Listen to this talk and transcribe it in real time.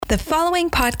The following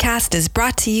podcast is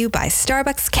brought to you by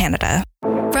Starbucks Canada.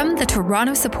 From the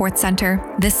Toronto Support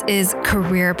Centre, this is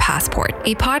Career Passport,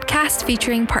 a podcast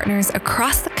featuring partners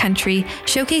across the country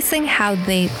showcasing how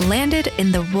they landed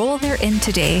in the role they're in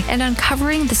today and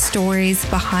uncovering the stories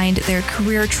behind their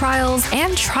career trials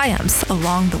and triumphs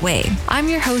along the way. I'm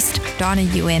your host, Donna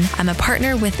Ewan. I'm a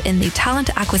partner within the talent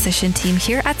acquisition team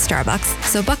here at Starbucks,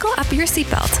 so buckle up your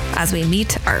seatbelt as we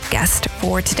meet our guest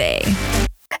for today.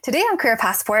 Today on Career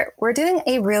Passport, we're doing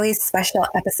a really special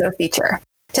episode feature.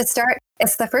 To start,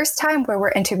 it's the first time where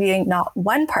we're interviewing not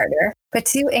one partner, but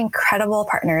two incredible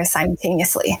partners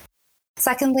simultaneously.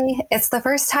 Secondly, it's the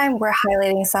first time we're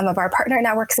highlighting some of our partner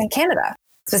networks in Canada.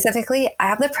 Specifically, I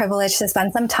have the privilege to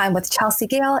spend some time with Chelsea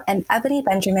Gale and Ebony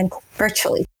Benjamin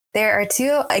virtually. There are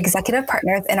two executive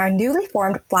partners in our newly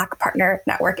formed Black Partner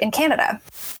Network in Canada.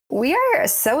 We are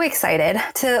so excited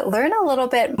to learn a little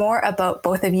bit more about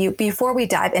both of you before we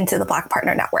dive into the Black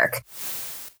Partner Network.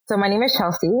 So my name is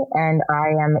Chelsea, and I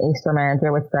am a store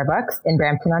manager with Starbucks in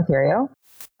Brampton, Ontario.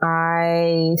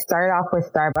 I started off with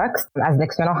Starbucks as an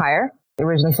external hire.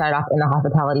 Originally started off in the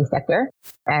hospitality sector,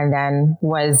 and then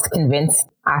was convinced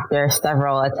after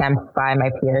several attempts by my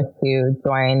peers to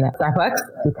join Starbucks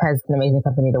because it's an amazing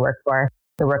company to work for.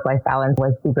 The work-life balance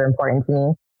was super important to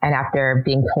me. And after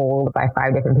being told by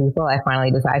 5 different people, I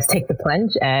finally decided to take the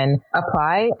plunge and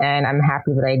apply. And I'm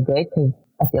happy that I did because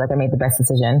I feel like I made the best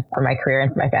decision for my career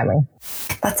and for my family.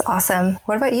 That's awesome.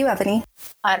 What about you, Ebony?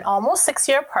 I'm an almost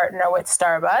 6-year partner with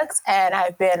Starbucks, and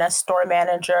I've been a store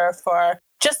manager for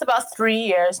just about 3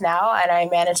 years now, and I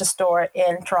manage a store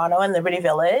in Toronto in Liberty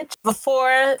Village. Before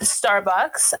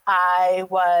Starbucks, I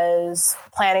was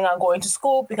planning on going to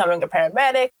school, becoming a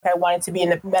paramedic. I wanted to be in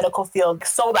the medical field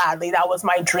so badly. That was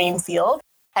my dream field.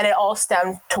 And it all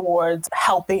stemmed towards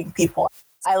helping people.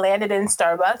 I landed in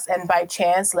Starbucks and by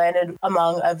chance landed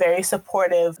among a very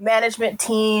supportive management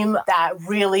team that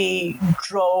really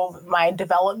drove my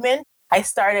development. I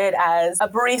started as a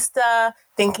barista,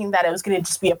 thinking that it was going to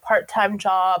just be a part-time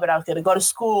job and I was going to go to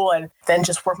school and then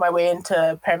just work my way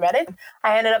into paramedic.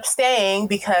 I ended up staying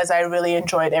because I really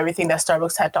enjoyed everything that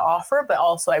Starbucks had to offer, but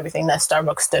also everything that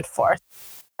Starbucks stood for.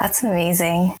 That's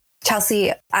amazing.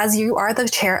 Chelsea, as you are the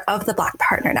chair of the Black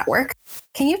Partner Network,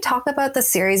 can you talk about the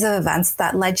series of events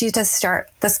that led you to start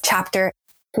this chapter?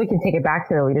 We can take it back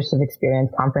to the Leadership Experience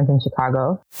Conference in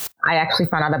Chicago. I actually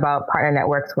found out about partner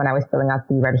networks when I was filling out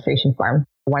the registration form.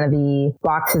 One of the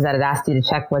boxes that it asked you to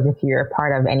check was if you're a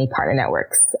part of any partner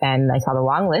networks. And I saw the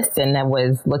long list and I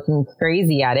was looking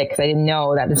crazy at it because I didn't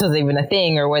know that this was even a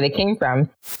thing or where they came from.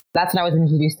 That's when I was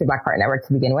introduced to Black Partner Network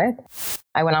to begin with.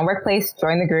 I went on Workplace,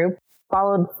 joined the group,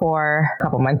 followed for a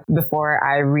couple months before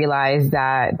I realized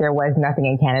that there was nothing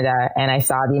in Canada. And I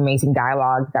saw the amazing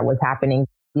dialogue that was happening,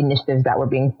 the initiatives that were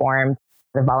being formed,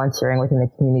 the volunteering within the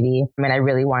community. I mean, I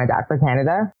really wanted that for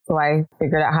Canada. So I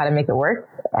figured out how to make it work,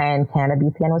 and Canada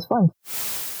BPN was formed.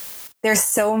 There's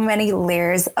so many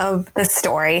layers of the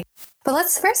story. But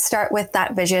let's first start with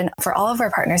that vision for all of our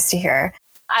partners to hear.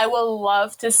 I would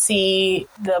love to see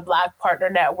the Black Partner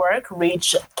Network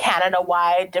reach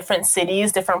Canada-wide, different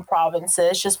cities, different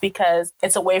provinces, just because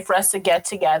it's a way for us to get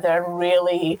together and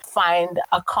really find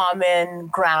a common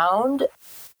ground.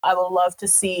 I would love to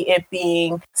see it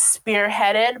being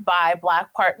spearheaded by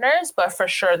Black partners, but for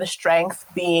sure the strength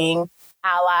being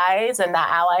allies and that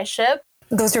allyship.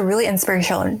 Those are really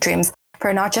inspirational dreams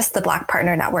for not just the Black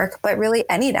Partner Network, but really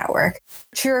any network.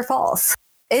 True or false?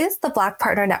 Is the Black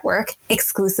Partner Network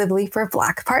exclusively for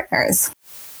Black partners?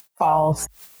 False.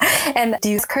 And do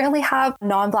you currently have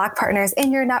non-Black partners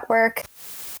in your network?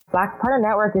 Black Partner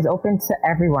Network is open to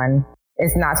everyone.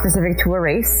 It's not specific to a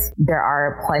race. There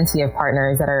are plenty of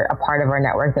partners that are a part of our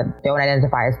network that don't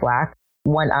identify as Black.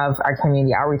 One of our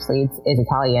community outreach leads is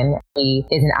Italian. He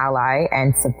is an ally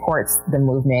and supports the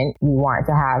movement. We want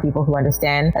to have people who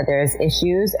understand that there's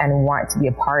issues and want to be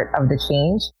a part of the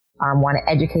change. Want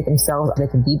to educate themselves so they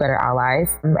can be better allies,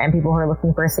 and people who are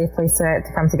looking for a safe place to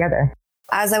come together.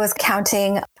 As I was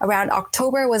counting, around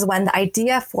October was when the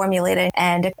idea formulated,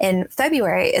 and in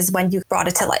February is when you brought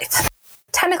it to life.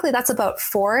 Technically, that's about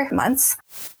 4 months.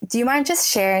 Do you mind just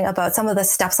sharing about some of the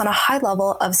steps on a high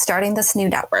level of starting this new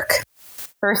network?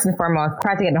 First and foremost,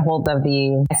 tried to get a hold of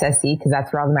the SSC because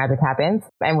that's where all the magic happens,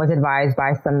 and was advised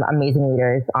by some amazing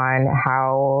leaders on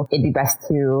how it'd be best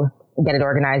to get it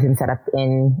organized and set up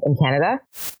in Canada.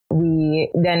 We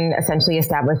then essentially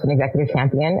established an executive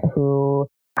champion who,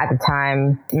 at the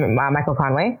time, Michael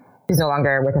Conway, who's no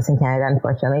longer with us in Canada,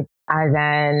 unfortunately. And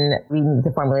then we needed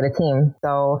to formulate a team.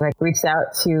 So I reached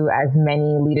out to as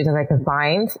many leaders as I could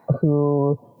find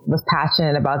who was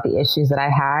passionate about the issues that I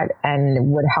had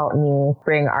and would help me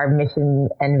bring our mission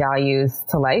and values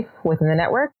to life within the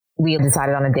network. We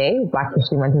decided on a day. Black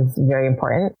History Month is very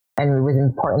important, and it was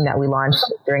important that we launched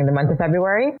during the month of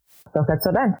February. So said,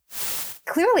 so done.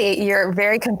 Clearly, you're a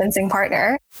very convincing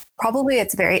partner. Probably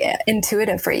it's very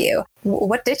intuitive for you.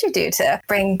 What did you do to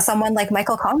bring someone like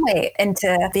Michael Conway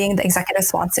into being the executive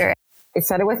sponsor? It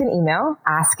started with an email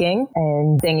asking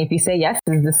and saying, if you say yes,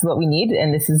 this is what we need,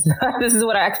 and this is this is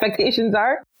what our expectations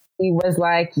are. He was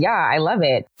like, yeah, I love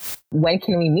it. When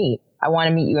can we meet? I want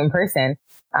to meet you in person.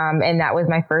 And that was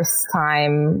my first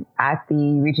time at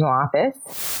the regional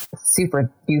office.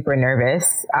 Super duper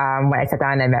nervous when I sat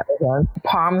down and met with him.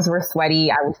 Palms were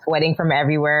sweaty. I was sweating from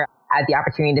everywhere. I had the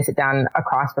opportunity to sit down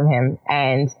across from him,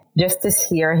 and just to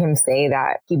hear him say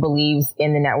that he believes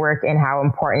in the network and how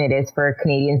important it is for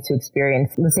Canadians to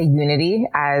experience, let's say, unity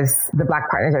as the Black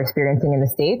partners are experiencing in the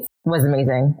States was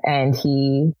amazing. And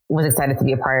he was excited to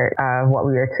be a part of what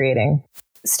we were creating.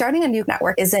 Starting a new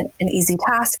network isn't an easy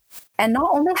task. And not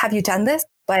only have you done this,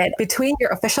 but between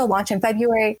your official launch in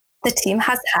February, the team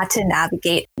has had to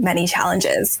navigate many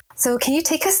challenges. So can you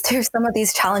take us through some of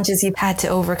these challenges you've had to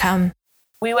overcome?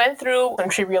 We went through some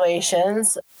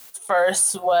tribulations.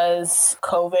 First was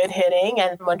COVID hitting,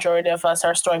 and the majority of us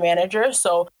are store managers.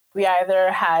 So we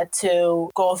either had to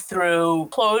go through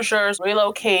closures,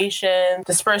 relocation,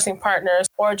 dispersing partners,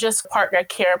 or just partner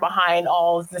care behind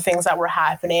all of the things that were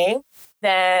happening.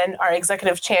 Then our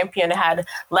executive champion had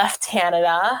left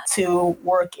Canada to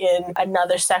work in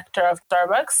another sector of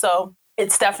Starbucks. So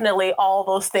it's definitely all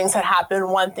those things that happened,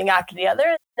 one thing after the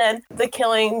other. And the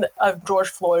killing of George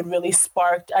Floyd really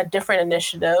sparked a different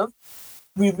initiative.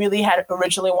 We really had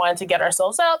originally wanted to get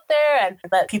ourselves out there and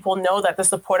let people know that the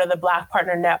support of the Black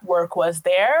Partner Network was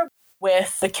there.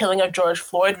 With the killing of George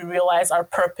Floyd, we realized our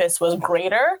purpose was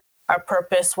greater. Our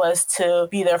purpose was to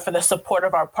be there for the support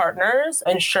of our partners,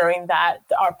 ensuring that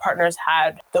our partners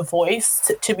had the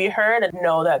voice to be heard and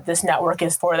know that this network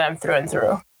is for them through and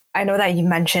through. I know that you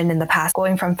mentioned in the past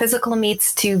going from physical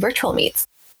meets to virtual meets.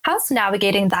 How's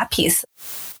navigating that piece?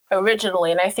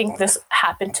 Originally, and I think this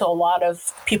happened to a lot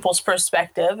of people's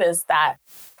perspective, is that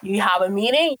you have a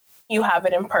meeting, you have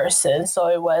it in person. So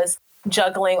it was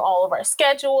juggling all of our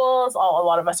schedules. A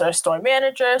lot of us are store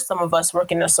managers. Some of us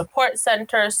work in a support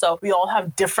center. So we all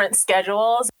have different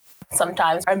schedules.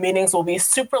 Sometimes our meetings will be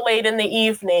super late in the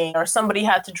evening, or somebody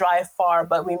had to drive far,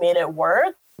 but we made it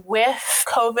work. With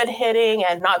COVID hitting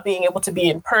and not being able to be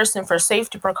in person for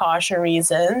safety precaution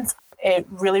reasons, it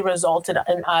really resulted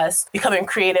in us becoming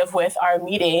creative with our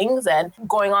meetings and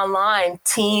going online,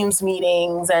 Teams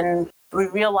meetings. And we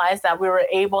realized that we were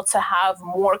able to have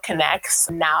more connects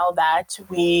now that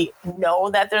we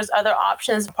know that there's other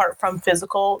options apart from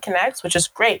physical connects, which is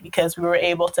great because we were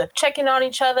able to check in on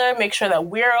each other, make sure that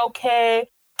we're okay,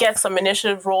 get some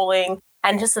initiative rolling.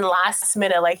 And just in the last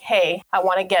minute, like, hey, I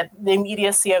want to get the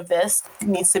immediacy of this. It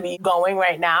needs to be going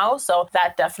right now. So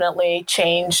that definitely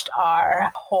changed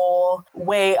our whole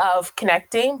way of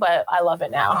connecting, but I love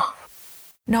it now.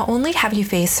 Not only have you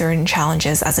faced certain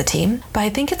challenges as a team, but I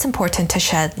think it's important to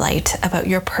shed light about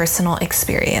your personal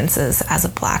experiences as a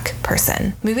Black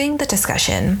person. Moving the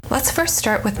discussion, let's first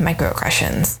start with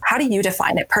microaggressions. How do you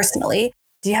define it personally?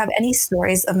 Do you have any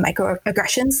stories of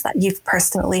microaggressions that you've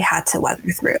personally had to weather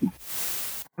through?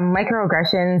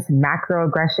 Microaggressions,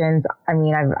 macroaggressions. I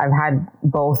mean, I've had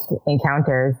both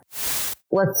encounters.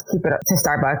 Let's keep it up to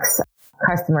Starbucks.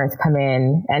 Customers come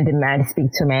in and demand to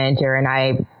speak to a manager, and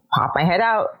I pop my head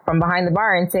out from behind the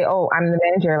bar and say, oh, I'm the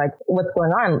manager. Like, what's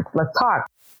going on? Let's talk.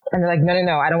 And they're like,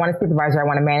 no, I don't want a supervisor. I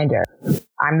want a manager.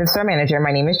 I'm the store manager.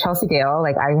 My name is Chelsea Gale.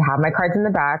 Like, I have my cards in the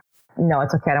back. No,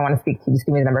 it's okay. I don't want to speak to you. Just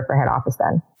give me the number for head office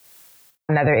then.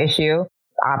 Another issue,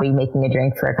 I'll be making a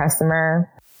drink for a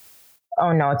customer.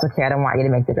 Oh, no, it's okay. I don't want you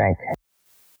to make the drink.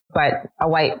 But a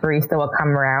white barista will come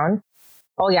around.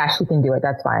 Oh, yeah, she can do it.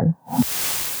 That's fine.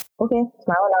 Okay,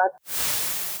 smile and nod.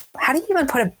 How do you even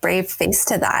put a brave face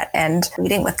to that and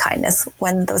leading with kindness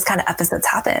when those kind of episodes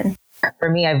happen? For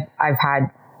me, I've had,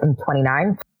 I'm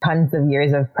 29, tons of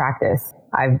years of practice.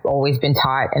 I've always been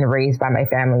taught and raised by my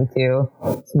family to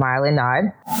smile and nod,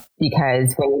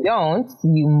 because when you don't,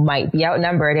 you might be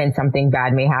outnumbered and something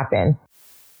bad may happen.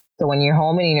 So when you're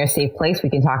home and in a safe place, we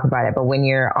can talk about it. But when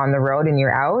you're on the road and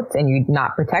you're out and you're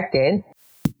not protected,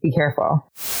 be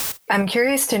careful. I'm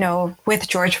curious to know, with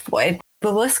George Floyd,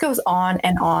 the list goes on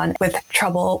and on with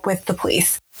trouble with the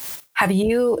police. Have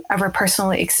you ever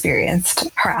personally experienced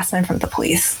harassment from the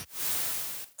police?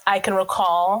 I can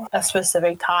recall a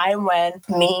specific time when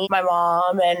me, my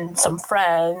mom, and some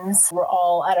friends were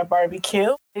all at a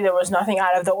barbecue. There was nothing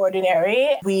out of the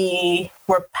ordinary. We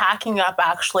were packing up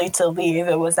actually to leave.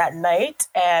 It was that night,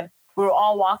 and we were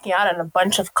all walking out, and a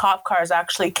bunch of cop cars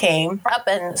actually came up,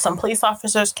 and some police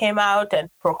officers came out and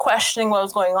were questioning what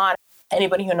was going on.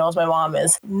 Anybody who knows my mom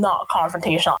is not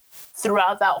confrontational.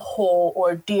 Throughout that whole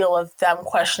ordeal of them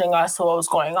questioning us what was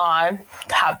going on,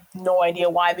 have no idea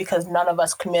why, because none of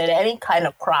us committed any kind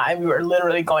of crime. We were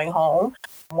literally going home.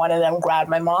 One of them grabbed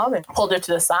my mom and pulled her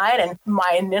to the side. And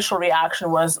my initial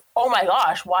reaction was, oh my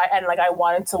gosh, why? And I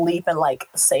wanted to leap and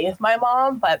save my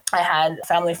mom. But I had a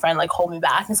family friend hold me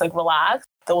back. He's like, relax.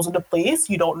 Those are the police.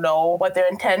 You don't know what their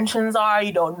intentions are.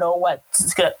 You don't know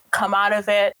what's going to come out of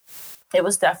it. It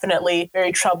was definitely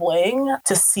very troubling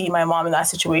to see my mom in that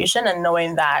situation and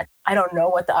knowing that I don't know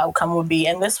what the outcome would be.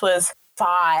 And this was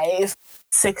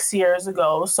 5-6 years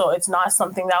ago. So it's not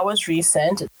something that was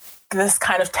recent. This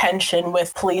kind of tension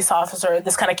with police officer,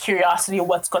 this kind of curiosity of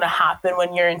what's going to happen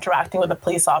when you're interacting with a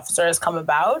police officer has come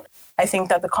about. I think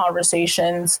that the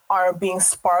conversations are being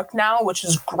sparked now, which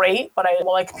is great, but I would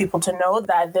like people to know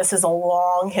that this is a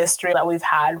long history that we've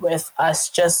had with us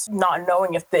just not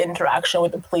knowing if the interaction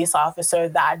with the police officer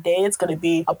that day is going to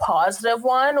be a positive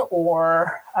one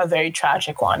or a very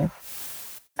tragic one.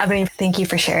 Ebony, thank you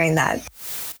for sharing that.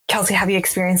 Kelsey, have you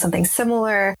experienced something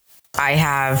similar? I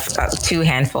have 2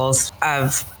 handfuls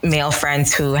of male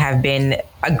friends who have been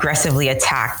aggressively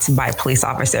attacked by police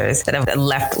officers that have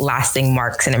left lasting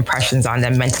marks and impressions on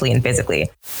them mentally and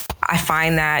physically. I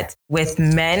find that with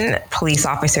men, police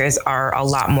officers are a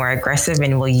lot more aggressive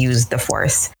and will use the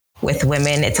force. With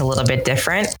women, it's a little bit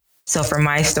different. So for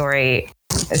my story,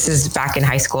 this is back in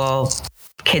high school,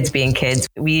 kids being kids.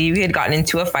 We had gotten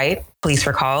into a fight. Police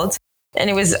were called, and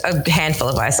it was a handful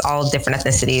of us, all different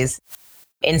ethnicities.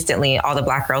 Instantly, all the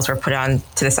Black girls were put on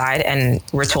to the side and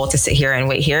were told to sit here and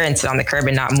wait here and sit on the curb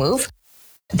and not move.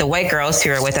 The white girls who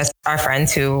were with us, our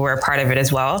friends who were a part of it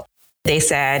as well, they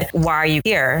said, why are you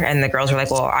here? And the girls were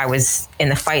like, well, I was in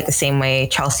the fight the same way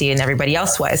Chelsea and everybody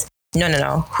else was.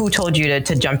 No. Who told you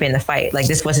to jump in the fight?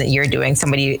 This wasn't your doing.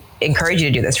 Somebody encouraged you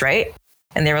to do this, right?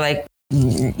 And they were like,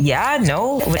 yeah,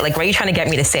 no. What are you trying to get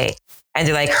me to say? And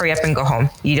they're like, hurry up and go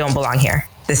home. You don't belong here.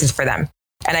 This is for them.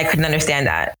 And I couldn't understand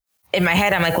that. In my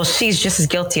head, I'm like, well, she's just as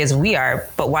guilty as we are.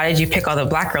 But why did you pick all the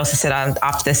Black girls to sit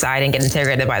off to the side and get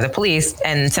interrogated by the police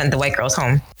and send the white girls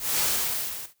home?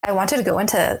 I wanted to go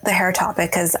into the hair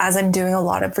topic because as I'm doing a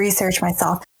lot of research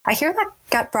myself, I hear that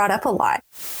got brought up a lot.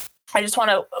 I just want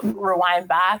to rewind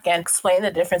back and explain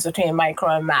the difference between micro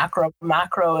and macro.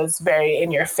 Macro is very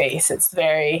in your face. It's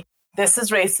very, this is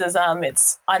racism.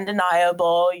 It's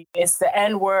undeniable. It's the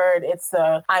N-word. It's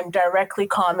the, I'm directly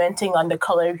commenting on the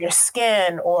color of your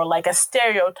skin or a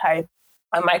stereotype.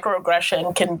 A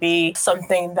microaggression can be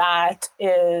something that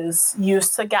is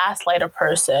used to gaslight a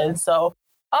person. So,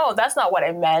 oh, that's not what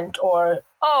I meant. Or,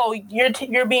 oh,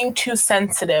 you're being too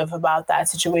sensitive about that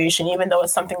situation, even though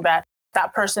it's something that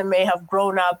that person may have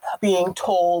grown up being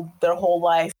told their whole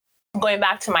life. Going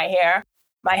back to my hair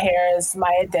is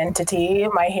my identity.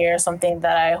 My hair is something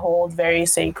that I hold very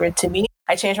sacred to me.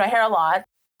 I change my hair a lot.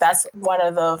 That's one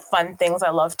of the fun things I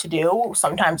love to do.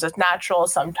 Sometimes it's natural,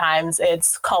 sometimes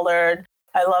it's colored.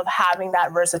 I love having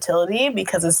that versatility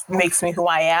because it makes me who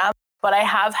I am. But I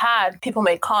have had people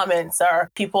make comments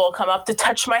or people come up to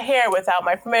touch my hair without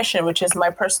my permission, which is my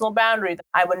personal boundary.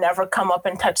 I would never come up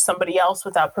and touch somebody else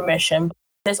without permission.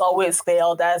 It's always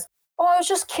veiled as, oh, I was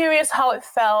just curious how it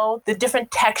felt, the different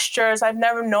textures. I've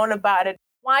never known about it.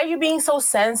 Why are you being so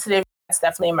sensitive? It's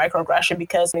definitely a microaggression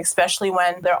because especially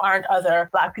when there aren't other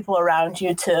Black people around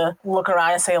you to look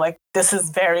around and say, this is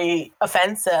very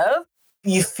offensive,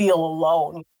 you feel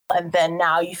alone. And then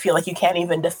now you feel like you can't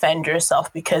even defend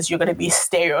yourself because you're going to be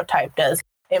stereotyped as,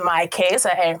 in my case,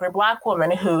 an angry Black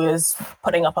woman who is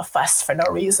putting up a fuss for no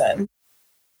reason.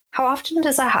 How often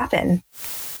does that happen?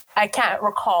 I can't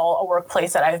recall a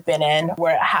workplace that I've been in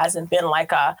where it hasn't been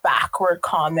a backward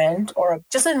comment or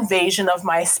just invasion of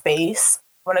my space.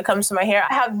 When it comes to my hair,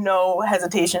 I have no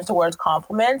hesitation towards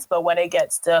compliments, but when it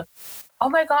gets to, oh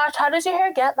my gosh, how does your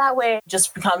hair get that way? It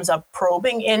just becomes a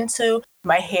probing into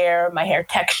my hair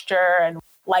texture, and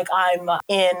I'm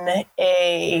in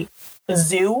a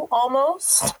zoo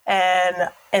almost.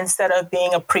 And instead of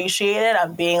being appreciated,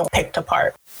 I'm being picked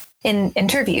apart. In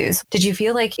interviews, did you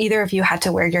feel like either of you had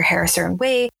to wear your hair a certain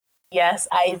way? Yes,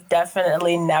 I've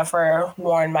definitely never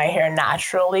worn my hair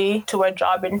naturally to a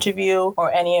job interview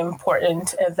or any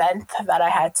important event that I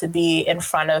had to be in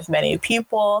front of many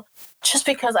people, just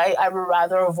because I would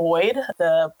rather avoid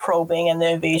the probing and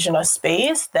the invasion of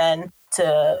space than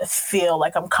to feel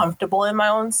like I'm comfortable in my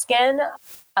own skin.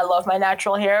 I love my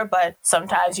natural hair, but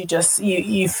sometimes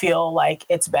you feel like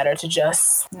it's better to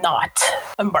just not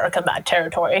embark on that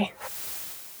territory.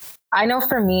 I know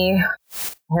for me,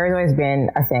 hair has always been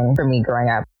a thing for me growing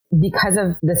up. Because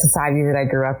of the society that I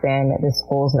grew up in, the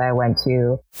schools that I went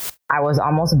to, I was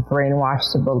almost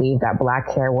brainwashed to believe that Black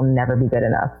hair will never be good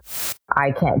enough.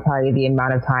 I can't tell you the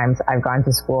amount of times I've gone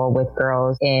to school with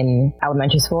girls in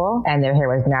elementary school and their hair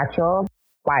was natural.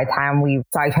 By the time we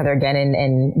saw each other again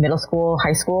in middle school,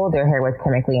 high school, their hair was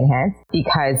chemically enhanced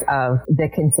because of the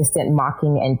consistent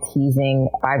mocking and teasing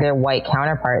by their white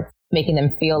counterparts, making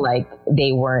them feel like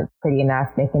they weren't pretty enough,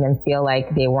 making them feel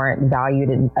like they weren't valued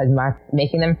as much,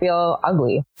 making them feel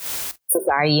ugly.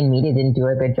 Society and media didn't do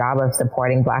a good job of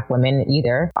supporting Black women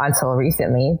either until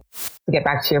recently. To get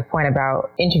back to your point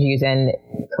about interviews and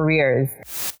careers,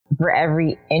 for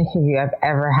every interview I've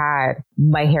ever had,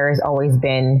 my hair has always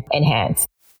been enhanced.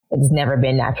 It's never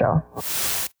been natural.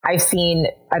 I've seen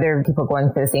other people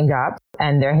going for the same job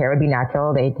and their hair would be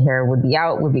natural. Their hair would be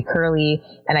out, would be curly.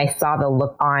 And I saw the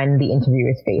look on the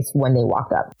interviewer's face when they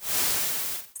walked up.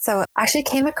 So I actually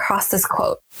came across this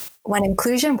quote: when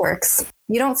inclusion works,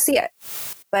 you don't see it.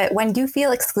 But when you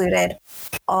feel excluded,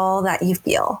 all that you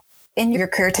feel. In your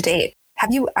career to date,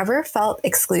 have you ever felt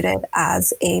excluded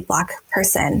as a Black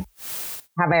person?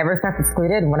 Have I ever felt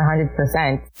excluded?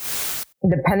 100%.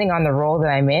 Depending on the role that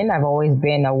I'm in, I've always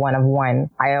been a one of one.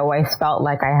 I always felt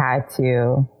like I had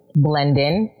to blend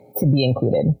in to be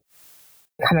included.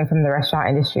 Coming from the restaurant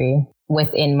industry,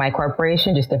 within my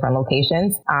corporation, just different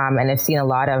locations, and I've seen a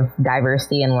lot of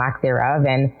diversity and lack thereof.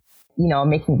 And, you know,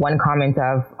 making one comment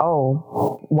of,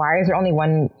 oh, why is there only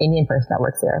one Indian person that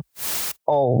works here?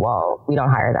 Oh, well, we don't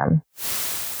hire them.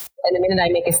 And the minute I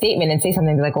make a statement and say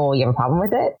something like, oh, you have a problem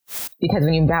with it? Because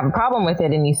when you have a problem with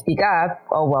it and you speak up,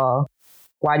 oh, well,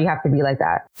 why do you have to be like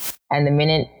that? And the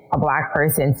minute a Black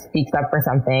person speaks up for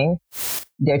something,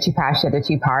 they're too passionate, they're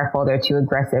too powerful, they're too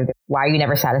aggressive. Why are you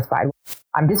never satisfied?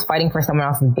 I'm just fighting for someone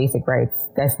else's basic rights.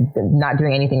 That's not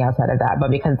doing anything outside of that.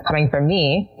 But because it's coming from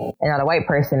me and not a white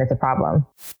person, it's a problem.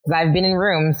 Because I've been in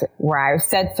rooms where I've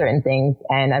said certain things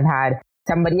and I've had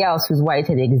somebody else who's white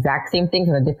say the exact same things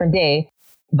on a different day,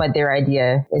 but their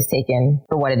idea is taken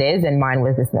for what it is and mine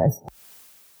was dismissed.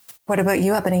 What about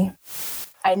you, Ebony?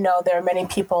 I know there are many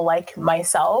people like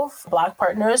myself, Black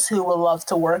partners, who would love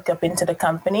to work up into the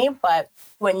company. But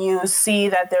when you see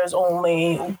that there's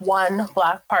only one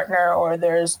Black partner or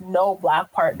there's no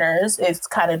Black partners, it's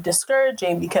kind of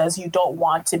discouraging because you don't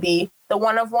want to be the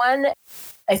one of one.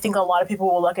 I think a lot of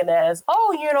people will look at it as,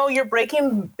 oh, you know, you're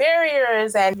breaking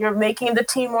barriers and you're making the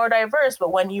team more diverse.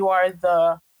 But when you are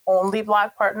the only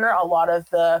Black partner, a lot of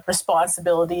the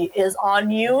responsibility is on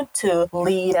you to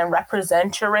lead and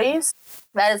represent your race.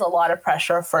 That is a lot of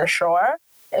pressure for sure.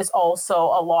 It's also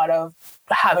a lot of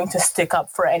having to stick up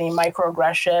for any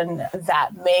microaggression that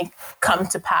may come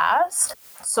to pass.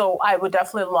 So I would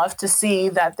definitely love to see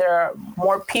that there are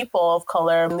more people of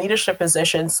color in leadership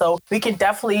positions. So we can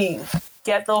definitely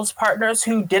get those partners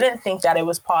who didn't think that it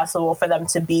was possible for them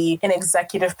to be in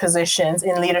executive positions,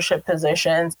 in leadership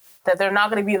positions, that they're not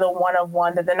going to be the one of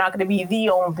one, that they're not going to be the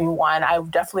only one. I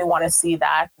definitely want to see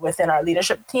that within our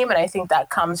leadership team. And I think that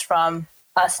comes from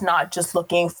us not just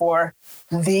looking for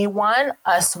the one,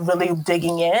 us really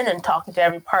digging in and talking to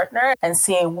every partner and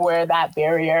seeing where that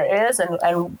barrier is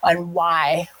and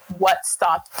why, what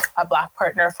stopped a Black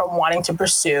partner from wanting to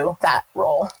pursue that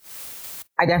role.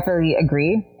 I definitely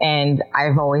agree. And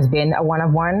I've always been a one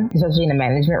of one, especially in a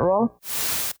management role.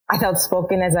 As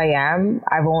outspoken as I am,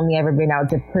 I've only ever been out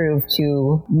to prove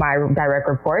to my direct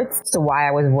reports to why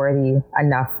I was worthy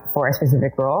enough for a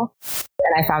specific role.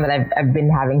 And I found that I've been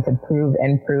having to prove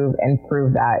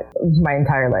that my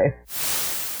entire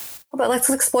life. But let's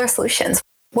explore solutions.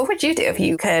 What would you do if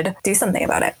you could do something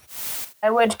about it? I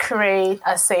would create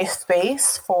a safe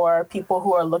space for people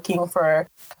who are looking for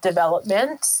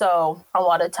development. So a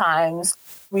lot of times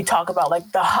we talk about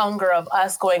like the hunger of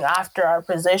us going after our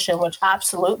position, which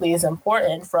absolutely is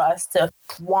important for us to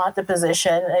want the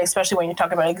position, especially when you're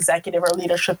talking about executive or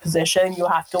leadership position, you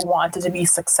have to want it to be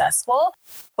successful.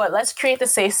 But let's create the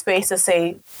safe space to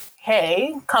say,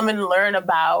 hey, come and learn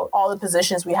about all the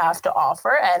positions we have to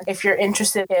offer. And if you're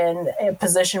interested in a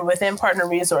position within Partner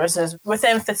Resources,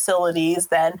 within facilities,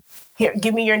 then here,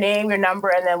 give me your name, your number,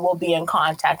 and then we'll be in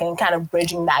contact, and kind of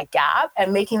bridging that gap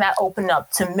and making that open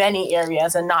up to many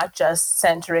areas and not just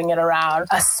centering it around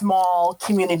a small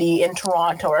community in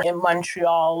Toronto or in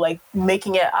Montreal, like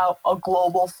making it a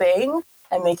global thing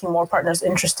and making more partners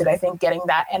interested. I think getting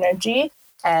that energy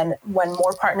And when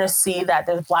more partners see that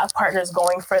there's Black partners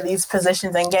going for these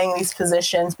positions and getting these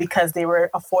positions because they were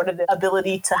afforded the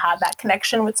ability to have that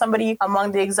connection with somebody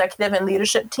among the executive and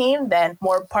leadership team, then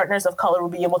more partners of color will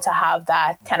be able to have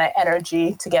that kind of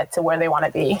energy to get to where they want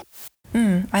to be.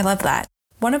 I love that.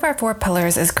 One of our 4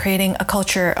 pillars is creating a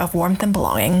culture of warmth and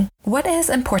belonging. What is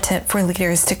important for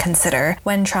leaders to consider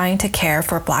when trying to care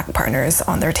for Black partners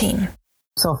on their team?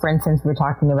 So for instance, we're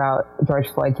talking about George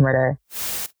Floyd's murder.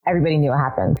 Everybody knew what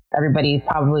happened. Everybody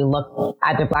probably looked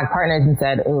at their Black partners and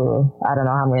said, ooh, I don't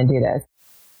know how I'm going to do this.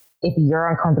 If you're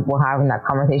uncomfortable having that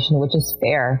conversation, which is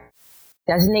fair,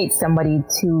 designate somebody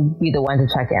to be the one to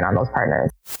check in on those partners.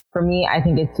 For me, I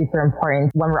think it's super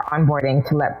important when we're onboarding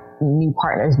to let new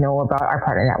partners know about our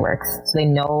partner networks. So they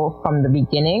know from the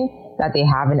beginning that they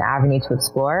have an avenue to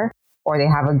explore, or they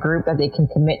have a group that they can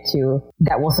commit to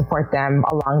that will support them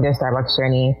along their Starbucks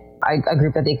journey, a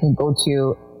group that they can go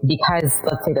to because,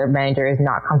 let's say, their manager is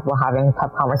not comfortable having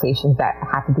tough conversations that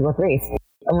have to do with race.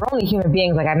 And we're only human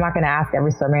beings. Like, I'm not going to ask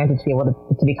every store manager to be able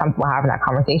to be comfortable having that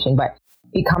conversation, but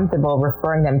be comfortable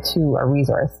referring them to a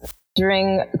resource.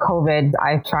 During COVID,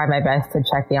 I tried my best to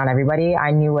check in on everybody. I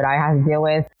knew what I had to deal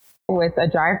with a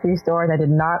drive-through store that did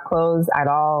not close at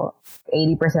all.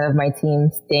 80% of my team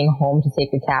staying home to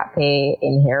take the cat pay,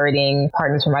 inheriting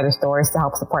partners from other stores to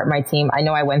help support my team. I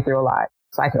know I went through a lot,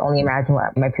 so I can only imagine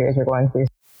what my peers were going through.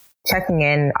 Checking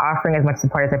in, offering as much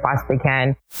support as I possibly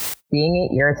can, being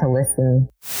an ear to listen.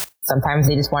 Sometimes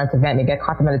they just want to vent. Maybe I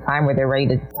caught them at a time where they're ready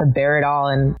to bear it all,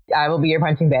 and I will be your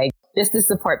punching bag. Just the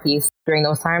support piece during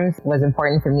those times was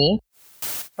important for me.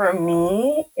 For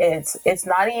me, it's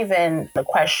not even the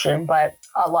question, but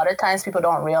a lot of times people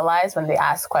don't realize when they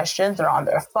ask questions, they're on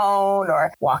their phone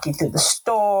or walking through the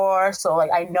store. So like,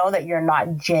 I know that you're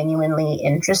not genuinely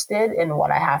interested in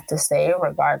what I have to say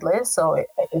regardless. So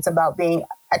it's about being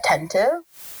attentive.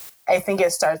 I think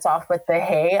it starts off with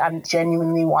hey, I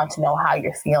genuinely want to know how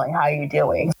you're feeling, how you're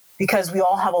doing, because we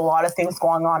all have a lot of things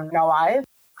going on in our lives.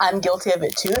 I'm guilty of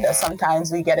it too, that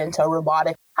sometimes we get into a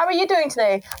robotic, how are you doing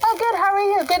today? Oh, good. How are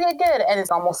you? Good. And it's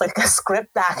almost like a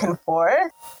script back and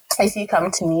forth. If you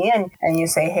come to me and you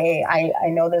say, hey, I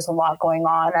know there's a lot going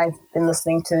on. I've been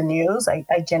listening to the news. I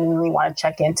genuinely want to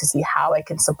check in to see how I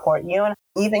can support you. And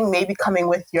even maybe coming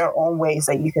with your own ways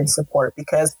that you can support,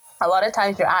 because a lot of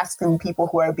times you're asking people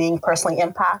who are being personally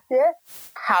impacted,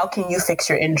 how can you fix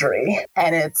your injury?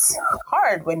 And it's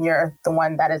hard when you're the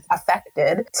one that is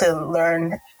affected to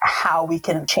learn how we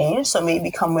can change. So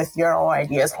maybe come with your own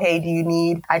ideas. Hey, do you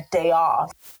need a day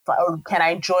off? Or can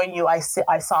I join you? I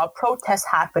saw a protest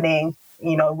happening.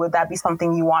 Would that be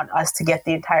something you want us to get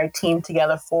the entire team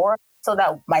together for? So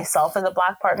that myself as a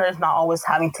Black partner is not always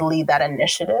having to lead that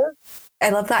initiative. I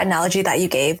love that analogy that you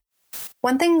gave.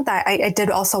 One thing that I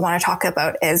did also want to talk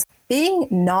about is being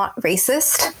not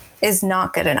racist is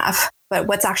not good enough. But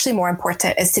what's actually more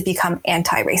important is to become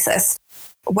anti-racist.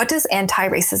 What does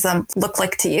anti-racism look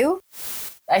like to you?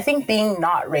 I think being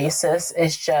not racist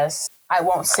is just, I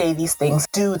won't say these things,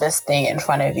 do this thing in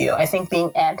front of you. I think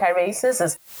being anti-racist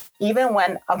is even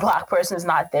when a Black person is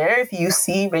not there, if you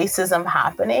see racism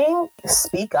happening,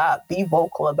 speak up, be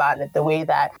vocal about it the way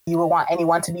that you would want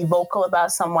anyone to be vocal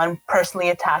about someone personally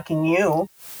attacking you.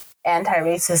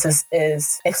 Anti-racist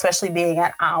is, especially being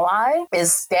an ally,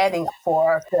 is standing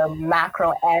for the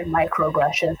macro and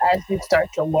microaggressions as you start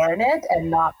to learn it and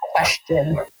not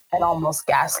question and almost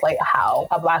gaslight how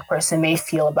a Black person may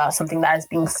feel about something that is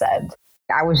being said.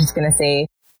 I was just going to say,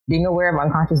 being aware of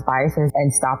unconscious biases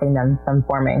and stopping them from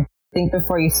forming. Think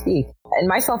before you speak. And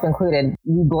myself included,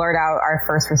 we blurt out our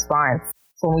first response.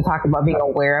 So when we talk about being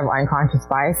aware of unconscious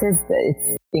biases,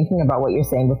 it's thinking about what you're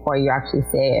saying before you actually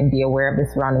say it, and be aware of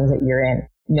the surroundings that you're in.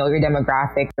 Know your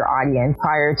demographic, your audience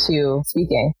prior to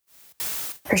speaking.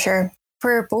 For sure.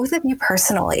 For both of you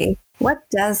personally, what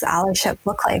does allyship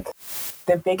look like?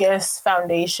 The biggest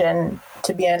foundation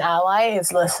to be an ally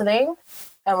is listening.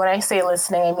 And when I say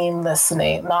listening, I mean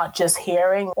listening, not just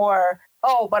hearing or,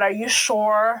 oh, but are you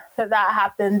sure that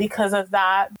happened because of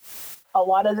that? A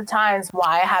lot of the times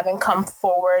why I haven't come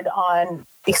forward on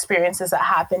experiences that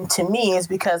happened to me is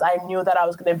because I knew that I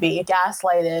was going to be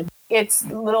gaslighted. It's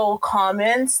little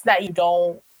comments that you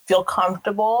don't feel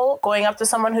comfortable going up to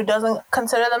someone who doesn't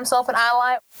consider themselves an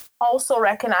ally. Also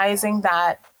recognizing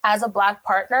that as a Black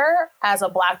partner, as a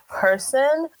Black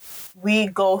person, we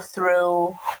go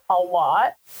through a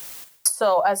lot.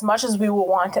 So as much as we will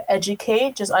want to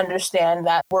educate, just understand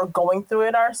that we're going through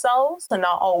it ourselves and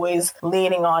not always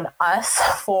leaning on us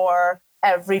for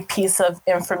every piece of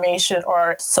information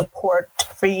or support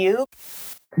for you.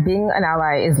 Being an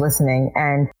ally is listening.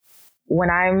 And when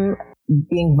I'm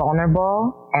being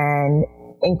vulnerable and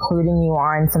including you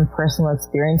on some personal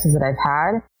experiences that I've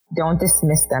had, don't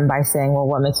dismiss them by saying, well,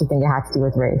 what makes you think it had to do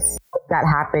with race? That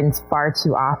happens far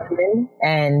too often.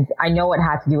 And I know it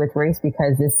had to do with race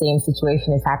because this same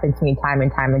situation has happened to me time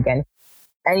and time again.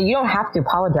 And you don't have to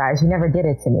apologize. You never did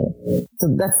it to me.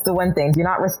 So that's the one thing. You're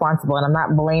not responsible. And I'm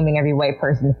not blaming every white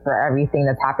person for everything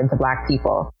that's happened to Black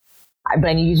people. But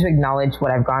I need you to acknowledge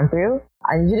what I've gone through.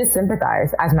 I need you to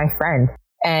sympathize as my friend.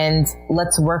 And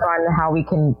let's work on how we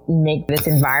can make this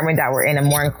environment that we're in a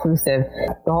more inclusive.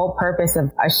 The whole purpose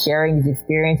of us sharing these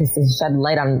experiences is to shed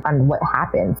light on what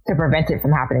happened, to prevent it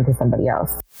from happening to somebody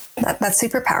else. That's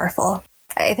super powerful.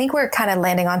 I think we're kind of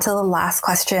landing onto the last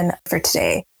question for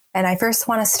today. And I first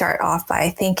want to start off by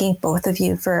thanking both of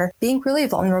you for being really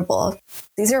vulnerable.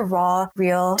 These are raw,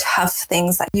 real, tough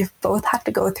things that you've both had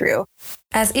to go through.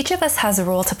 As each of us has a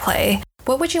role to play,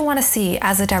 what would you want to see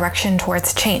as a direction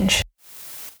towards change?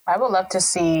 I would love to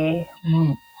see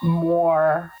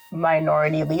more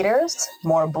minority leaders,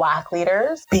 more Black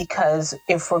leaders, because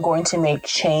if we're going to make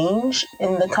change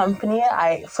in the company,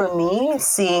 for me,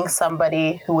 seeing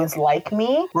somebody who is like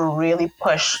me will really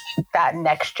push that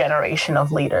next generation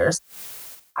of leaders.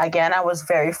 Again, I was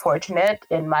very fortunate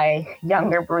in my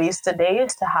younger barista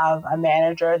days to have a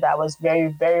manager that was very,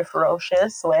 very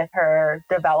ferocious with her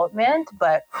development.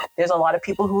 But there's a lot of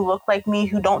people who look like me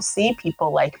who don't see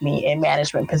people like me in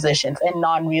management positions and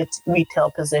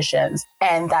non-retail positions.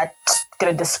 And that's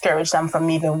going to discourage them from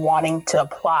even wanting to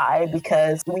apply,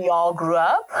 because we all grew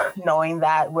up knowing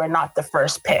that we're not the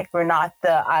first pick. We're not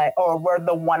we're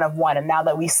the one of one. And now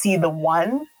that we see the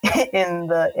one in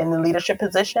the leadership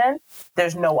position,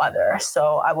 there's no other.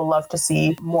 So I would love to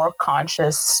see more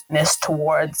consciousness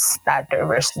towards that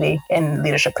diversity in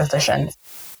leadership positions.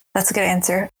 That's a good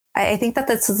answer. I think that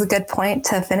this is a good point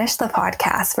to finish the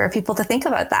podcast for people to think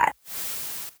about that.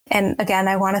 And again,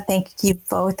 I want to thank you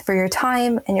both for your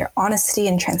time and your honesty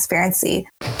and transparency.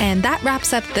 And that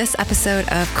wraps up this episode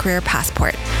of Career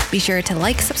Passport. Be sure to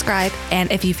like, subscribe,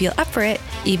 and if you feel up for it,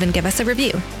 even give us a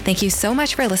review. Thank you so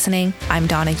much for listening. I'm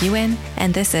Donna Ewan,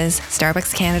 and this is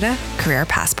Starbucks Canada Career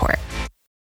Passport.